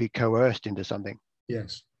 And not be coerced into something.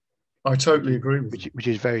 Yes. I totally agree with you. Which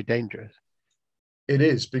is very dangerous. It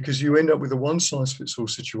is, because you end up with a one-size-fits-all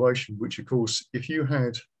situation, which, of course, if you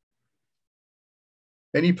had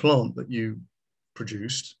any plant that you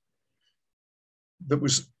produced that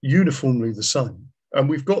was uniformly the same, and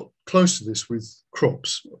we've got close to this with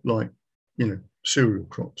crops, like, cereal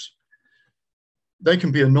crops, they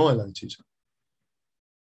can be annihilated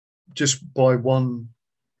just by one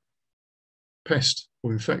pest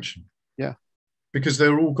or infection. Yeah. Because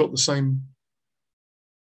they're all got the same,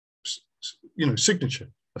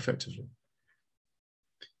 signature, effectively.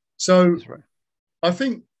 So right. I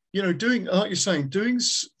think, doing, like you're saying,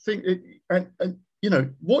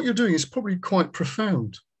 what you're doing is probably quite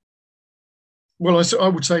profound. Well, I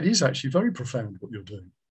would say it is actually very profound what you're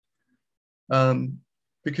doing.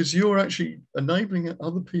 Because you're actually enabling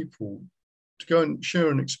other people to go and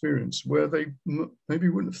share an experience where they maybe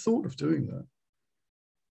wouldn't have thought of doing that.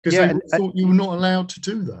 Because they thought you were not allowed to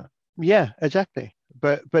do that. Yeah, exactly.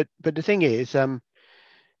 But the thing is,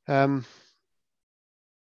 when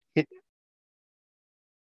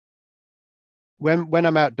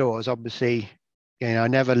I'm outdoors, obviously, I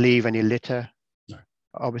never leave any litter. No.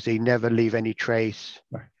 Obviously, never leave any trace.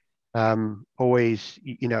 No. Always,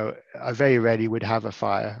 I very rarely would have a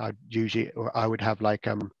fire. I would have like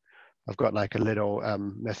I've got like a little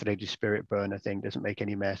methylated spirit burner thing. Doesn't make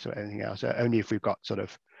any mess or anything else. Only if we've got sort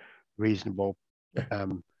of reasonable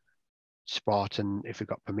spot and if we've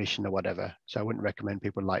got permission or whatever. So I wouldn't recommend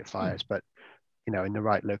people light fires, but in the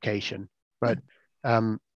right location. But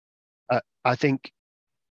I think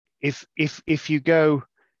if you go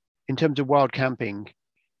in terms of wild camping,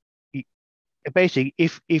 basically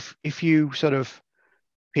if you sort of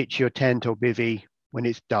pitch your tent or bivvy when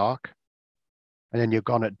it's dark and then you're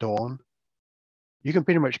gone at dawn, you can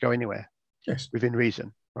pretty much go anywhere. Yes. Within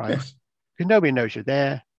reason, right? Yes. Because nobody knows you're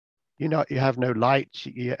there. You have no lights,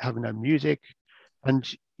 you have no music, and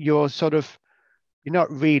you're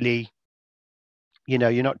not really,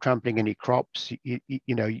 you're not trampling any crops.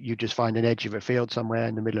 You just find an edge of a field somewhere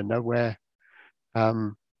in the middle of nowhere.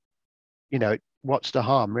 What's the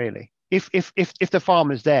harm really? If the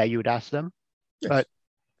farmer's there, you would ask them. Yes.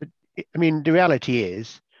 But I mean, the reality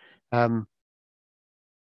is,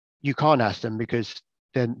 you can't ask them because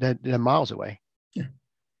they're miles away. Yeah.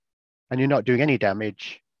 and you're not doing any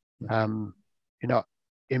damage. No. You're not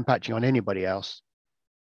impacting on anybody else.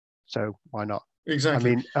 So why not?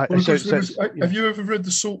 Exactly. I mean, Well, of course, yeah. have you ever read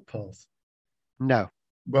The Salt Path? No.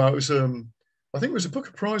 Well, it was I think it was a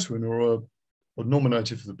Booker Prize winner or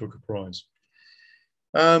nominated for the Booker Prize.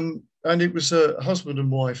 And it was a husband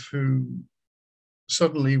and wife who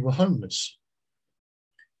suddenly were homeless.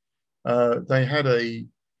 They had a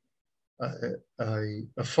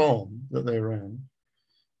farm that they ran,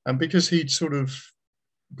 and because he'd sort of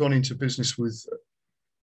gone into business with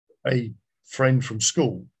a friend from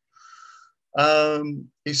school,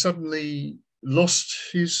 he suddenly lost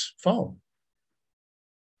his farm.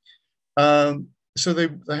 So they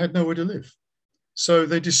had nowhere to live. So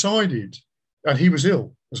they decided, and he was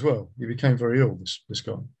ill as well. He became very ill, this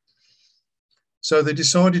guy. So they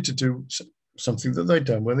decided to do something that they'd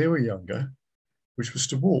done when they were younger, which was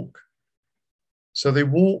to walk. So they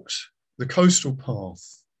walked the coastal path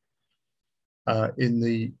in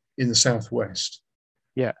the southwest.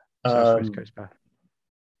 Yeah, Southwest Coast Path.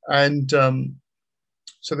 And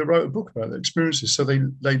so they wrote a book about their experiences. So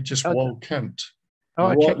they just wild camped. Oh,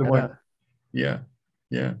 I checked that out. Yeah,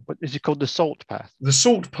 yeah. What is it called? The Salt Path. The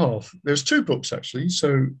Salt Path. There's 2 books actually.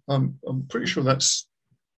 So I'm pretty sure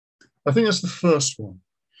I think that's the first one.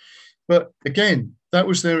 But again, that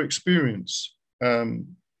was their experience.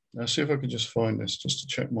 I'll see if I can just find this just to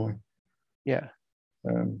check my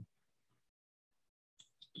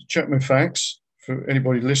check my facts for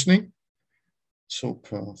anybody listening. Salt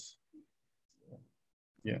Path.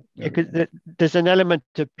 Yeah. Because there's an element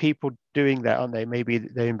of people doing that, aren't they? Maybe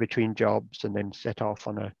they're in between jobs and then set off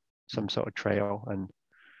on some sort of trail and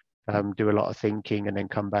do a lot of thinking and then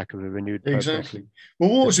come back with a renewed purpose. Exactly.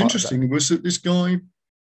 Well, what was interesting was that this guy,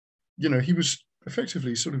 he was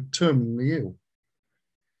effectively sort of terminally ill.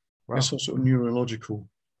 Wow. Some sort of neurological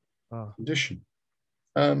condition.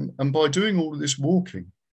 And by doing all of this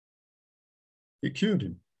walking, it cured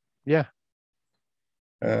him. Yeah.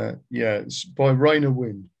 It's by Rain or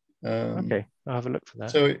Wind. Okay, I'll have a look for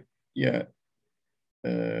that. So,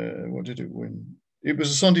 what did it win? It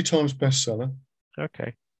was a Sunday Times bestseller.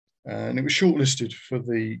 Okay. And it was shortlisted for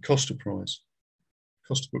the Costa Book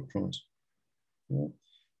Prize. Yeah.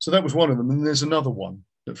 So that was one of them. And there's another one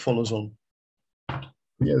that follows on.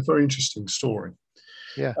 Yeah, a very interesting story.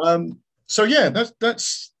 Yeah. So yeah,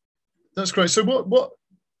 that's great. So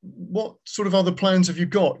what sort of other plans have you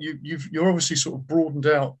got? You're obviously sort of broadened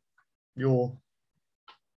out your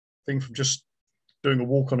thing from just doing a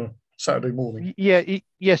walk on a Saturday morning.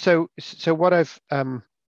 Yeah. So what I've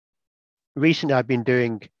recently I've been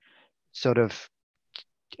doing sort of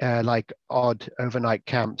like odd overnight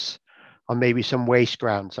camps on maybe some waste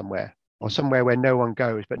ground somewhere or somewhere where no one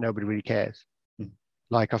goes but nobody really cares.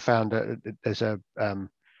 Like I found there's a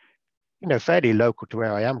fairly local to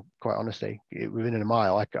where I am, quite honestly, within a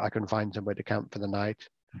mile, I can find somewhere to camp for the night.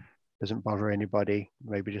 Doesn't bother anybody.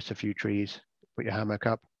 Maybe just a few trees. Put your hammock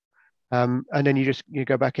up, and then you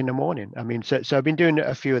go back in the morning. I mean, so I've been doing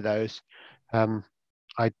a few of those.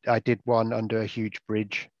 I did one under a huge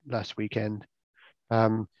bridge last weekend.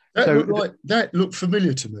 That looked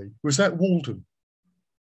familiar to me. Was that Walden?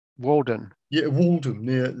 Walden. Yeah, Walden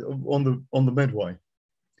near on the Medway.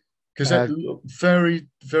 Because that looked very,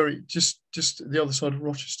 very just the other side of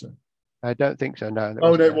Rochester. I don't think so. No.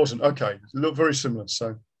 No, it wasn't. Okay, it looked very similar.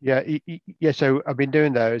 So yeah. So I've been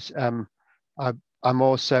doing those. I'm going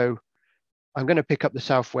to pick up the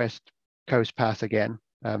Southwest Coast Path again.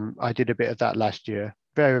 I did a bit of that last year.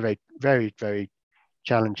 Very, very, very, very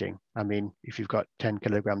challenging. I mean, if you've got 10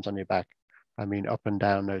 kilograms on your back, I mean, up and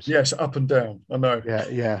down those. Yes, up and down. I know.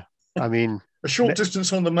 Yeah. I mean, a short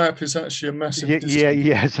distance on the map is actually a massive distance.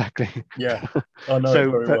 Yeah, exactly. Yeah, I know.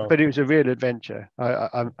 Very well. But it was a real adventure.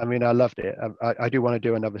 I mean, I loved it. I do want to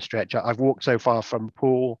do another stretch. I've walked so far from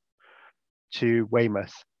Poole to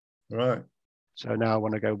Weymouth. Right. So now I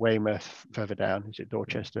want to go Weymouth further down. Is it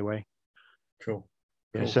Dorchester way? Cool.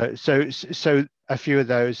 Yeah. So a few of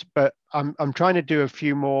those, but I'm trying to do a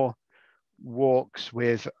few more walks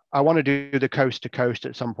with. I want to do the coast to coast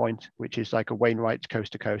at some point, which is like a Wainwright's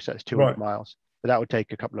coast to coast. That's 200 miles, but that would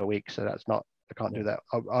take a couple of weeks. So that's not. I can't do that.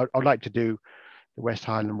 I'd like to do the West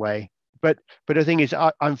Highland Way, but the thing is,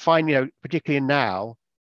 I'm finding, particularly now,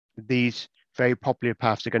 these very popular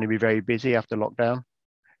paths are going to be very busy after lockdown.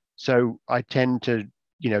 So I tend to,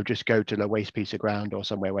 just go to the waste piece of ground or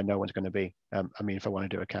somewhere where no one's going to be. I mean, if I want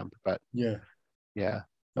to do a camp, but yeah.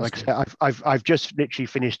 Like I said, I've just literally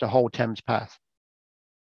finished a whole Thames path.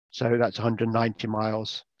 So that's 190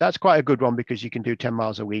 miles. That's quite a good one because you can do 10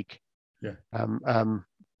 miles a week. Yeah.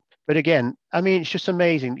 But again, I mean, it's just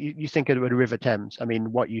amazing. You think of the River Thames. I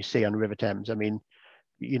mean, what you see on the River Thames. I mean,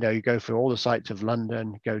 you know, you go through all the sites of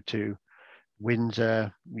London, go to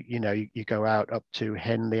Windsor, you know, you go out up to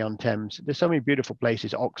Henley-on-Thames. There's so many beautiful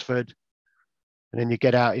places, Oxford, and then you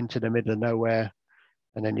get out into the middle of nowhere,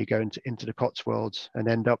 and then you go into the Cotswolds and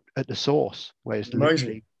end up at the source, where it's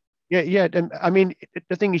literally, yeah. And I mean,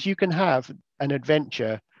 the thing is, you can have an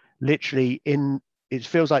adventure literally it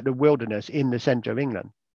feels like the wilderness in the center of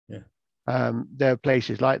England. Yeah. There are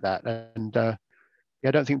places like that, and I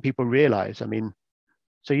don't think people realize. I mean,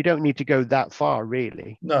 so you don't need to go that far,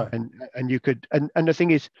 really. No. And you could, and the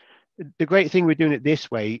thing is, the great thing with doing it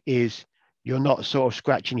this way is you're not sort of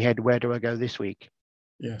scratching your head, where do I go this week?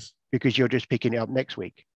 Yes. Because you're just picking it up next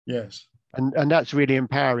week. Yes. And that's really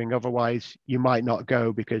empowering. Otherwise, you might not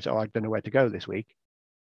go because, I don't know where to go this week.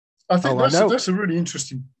 I think that's a really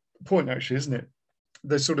interesting point, actually, isn't it?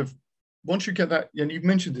 There's sort of, once you get that, and you've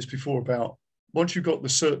mentioned this before about once you've got the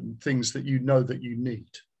certain things that you know that you need.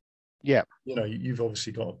 Yeah. You know, you've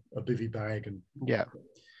obviously got a bivvy bag and a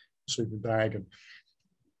sleeping bag and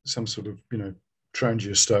some sort of, you know,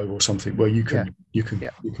 Trangia stove or something where you can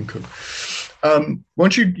cook.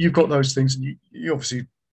 Once you've got those things, and you obviously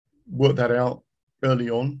work that out early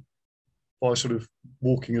on by sort of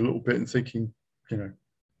walking a little bit and thinking, you know,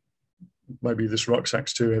 maybe this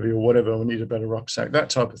rucksack's too heavy or whatever, I need a better rucksack, that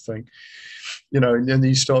type of thing, you know, and then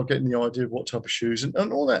you start getting the idea of what type of shoes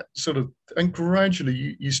and all that sort of, and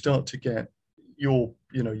gradually you start to get your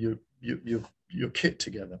kit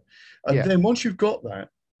together. And then once you've got that,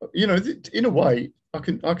 you know, in a way, I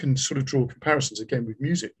can sort of draw comparisons again with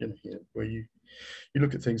music, you know, here, where you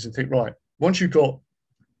look at things and think, right, once you've got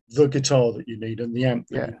the guitar that you need and the amp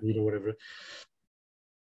that you need or whatever,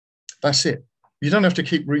 that's it. You don't have to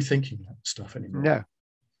keep rethinking that stuff anymore. No,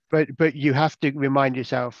 but you have to remind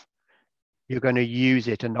yourself you're going to use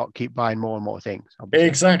it and not keep buying more and more things. Obviously.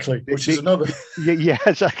 Exactly, which is another. Yeah,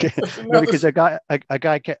 exactly. No, because a guy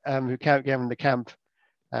who came on the camp,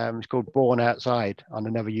 it's called Born Outside on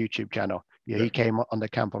another YouTube channel. Yeah, he came on the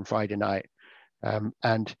camp on Friday night,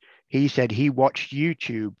 and he said he watched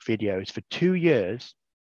YouTube videos for 2 years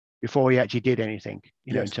before he actually did anything,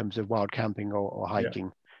 you know, in terms of wild camping or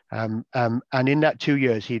hiking. And in that 2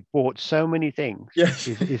 years, he'd bought so many things. Yes.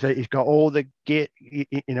 He's got all the gear, you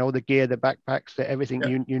know, the gear, the backpacks,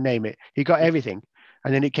 everything, you name it. He got everything.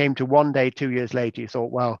 And then it came to one day, 2 years later, he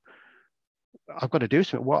thought, well, I've got to do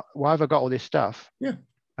something. Why have I got all this stuff? Yeah.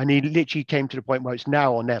 And he literally came to the point where it's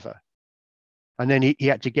now or never. And then he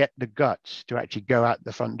had to get the guts to actually go out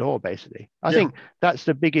the front door, basically. I think that's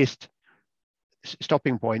the biggest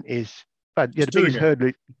stopping point is, the biggest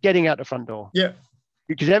hurdle, getting out the front door. Yeah.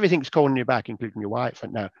 Because everything's calling you back, including your wife.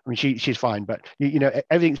 And no, I mean, she's fine, but you know,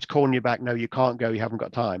 everything's calling you back. No, you can't go. You haven't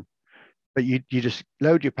got time. But you just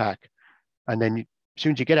load your pack, and then as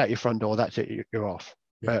soon as you get out your front door, that's it. You're off.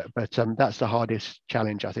 Yeah. But that's the hardest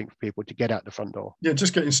challenge, I think, for people to get out the front door. Yeah,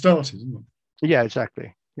 just getting started, isn't it? Yeah,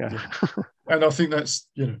 exactly. Yeah. And I think that's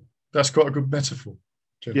quite a good metaphor.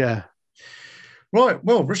 Generally. Yeah. Right.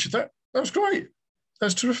 Well, Richard, that was great.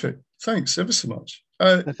 That's terrific. Thanks ever so much.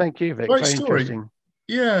 Thank you, Vic. Great Very story. Interesting.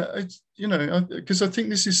 Yeah, it's, you know, because I think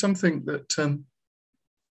this is something that, you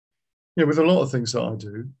know, with a lot of things that I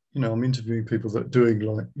do, you know, I'm interviewing people that are doing,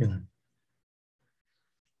 like, you know,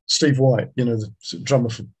 Steve White, you know, the drummer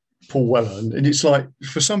for Paul Weller. And it's like,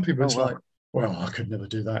 for some people, it's like, well, I could never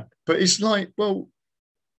do that. But it's like, well,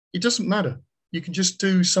 it doesn't matter. You can just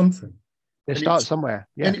do something. Start somewhere.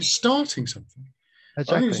 Yeah. And it's starting something.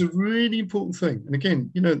 Exactly. I think it's a really important thing. And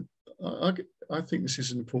again, you know, I think this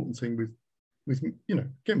is an important thing with, you know,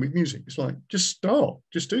 again, with music. It's like, just start,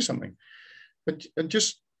 just do something and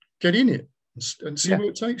just get in it and see where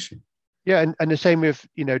it takes you. Yeah. And the same with,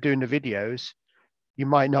 you know, doing the videos. You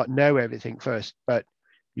might not know everything first, but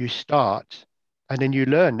you start and then you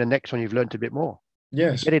learn. The next one you've learned a bit more.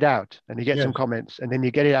 Yes. You get it out and you get some comments and then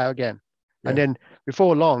you get it out again. And then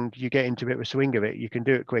before long, you get into a bit of a swing of it. You can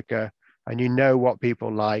do it quicker and you know what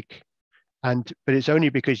people like. But it's only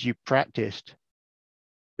because you practiced.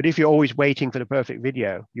 But if you're always waiting for the perfect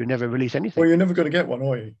video, you'll never release anything. Well, you're never going to get one,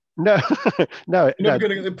 are you? No, no. You're never going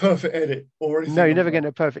to get the perfect edit or anything. No, you're never getting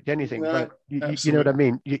a perfect anything. No, but you know what I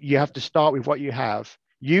mean? You have to start with what you have,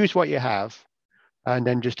 use what you have, and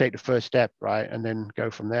then just take the first step, right? And then go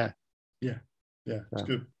from there. Yeah, it's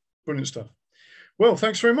good. Brilliant stuff. Well,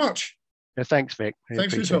 thanks very much. Yeah, thanks, Vic.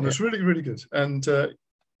 Thanks for your time. That's really, really good. And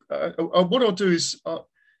what I'll do is,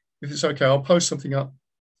 if it's okay, I'll post something up,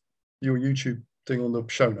 your YouTube thing on the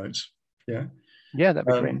show notes. Yeah, that'd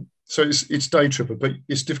be great. So it's Daytripper, but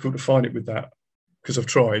it's difficult to find it with that because I've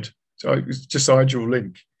tried. So it's just I had your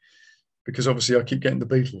link because obviously I keep getting the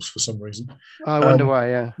Beatles for some reason. I wonder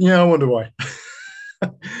why. Yeah, I wonder why.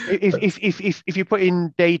 If you put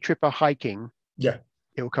in Daytripper hiking, Yeah,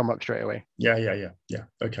 it will come up straight away. yeah.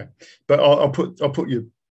 Okay, but I'll put your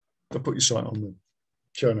site on the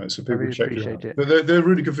show notes so I people really check you out. appreciate it. But they're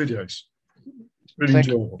really good videos. Really Thank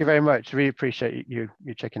enjoyable. you very much. Really appreciate you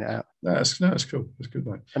checking it out. No, it's cool. It's good,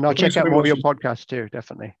 mate. And I'll check out more of your podcasts too,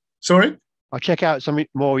 definitely. Sorry? I'll check out some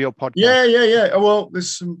more of your podcasts. Yeah. Oh, well,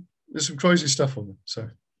 there's some crazy stuff on them. So,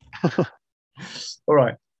 all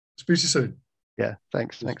right. Speak to you soon. Yeah.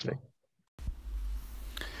 Thanks, Vic.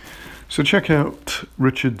 So check out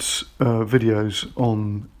Richard's videos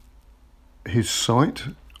on his site.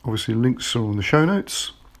 Obviously, links are on the show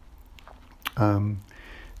notes.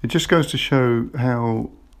 It just goes to show how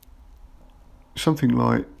something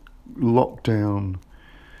like lockdown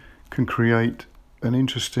can create an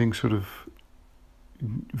interesting sort of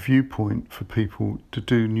viewpoint for people to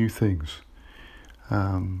do new things.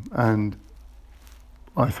 And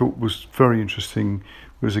I thought was very interesting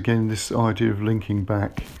was, again, this idea of linking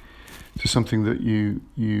back to something that you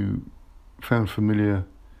found familiar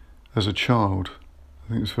as a child.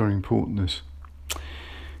 I think it's very important, this.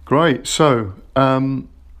 Great. So,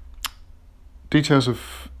 details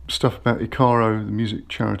of stuff about Icaro, the music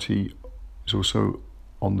charity, is also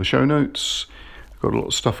on the show notes. I've got a lot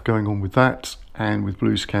of stuff going on with that and with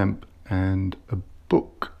Blues Camp, and a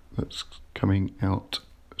book that's coming out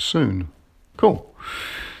soon. Cool.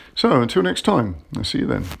 So until next time, I'll see you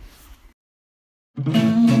then.